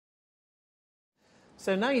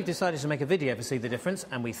So now you've decided to make a video for See the Difference,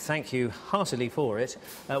 and we thank you heartily for it.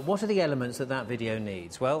 What are the elements that that video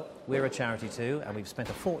needs? Well, we're a charity too, and we've spent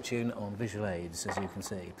a fortune on visual aids, as you can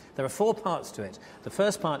see. There are 4 parts to it. The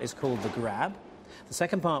first part is called the grab. The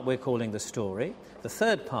second part we're calling the story. The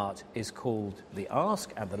third part is called the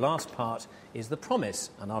ask, and the last part is the promise,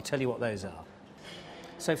 and I'll tell you what those are.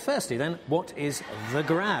 So firstly then, what is the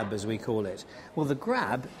grab, as we call it? Well, the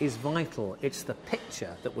grab is vital. It's the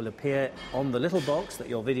picture that will appear on the little box that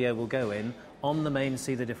your video will go in on the main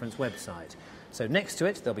See the Difference website. So next to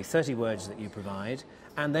it, there'll be 30 words that you provide,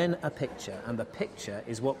 and then a picture. And the picture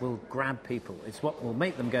is what will grab people. It's what will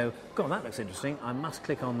make them go, God, that looks interesting, I must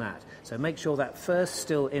click on that. So make sure that first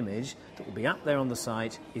still image that will be up there on the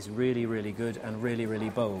site is really, really good and really, really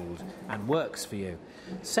bold and works for you.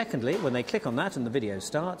 Secondly, when they click on that and the video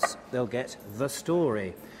starts, they'll get the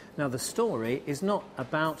story. Now, the story is not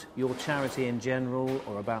about your charity in general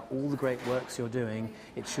or about all the great works you're doing.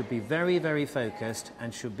 It should be very, very focused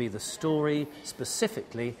and should be the story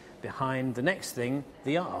specifically behind the next thing,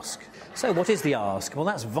 the ask. So what is the ask? Well,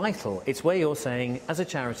 that's vital. It's where you're saying, as a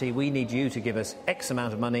charity, we need you to give us X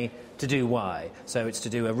amount of money to do Y. So it's to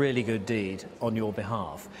do a really good deed on your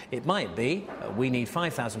behalf. It might be, we need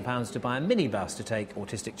 £5,000 to buy a minibus to take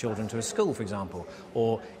autistic children to a school, for example.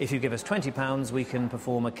 Or if you give us £20, we can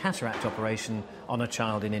perform a cataract operation on a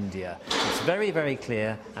child in India. It's very, very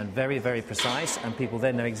clear and very, very precise, and people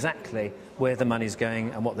then know exactly where the money's going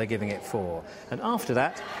and what they're giving it for. And after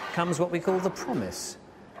that comes what we call the promise.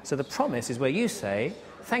 So the promise is where you say,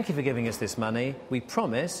 thank you for giving us this money. We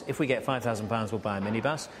promise if we get £5,000 we'll buy a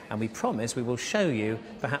minibus, and we promise we will show you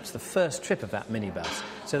perhaps the first trip of that minibus.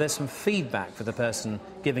 So there's some feedback for the person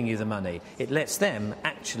giving you the money. It lets them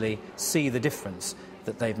actually see the difference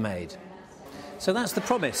that they've made. So that's the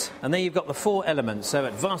promise, and there you've got the 4 elements. So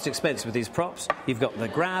at vast expense with these props, you've got the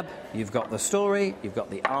grab, you've got the story, you've got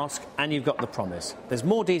the ask, and you've got the promise. There's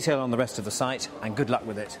more detail on the rest of the site, and good luck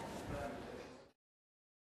with it.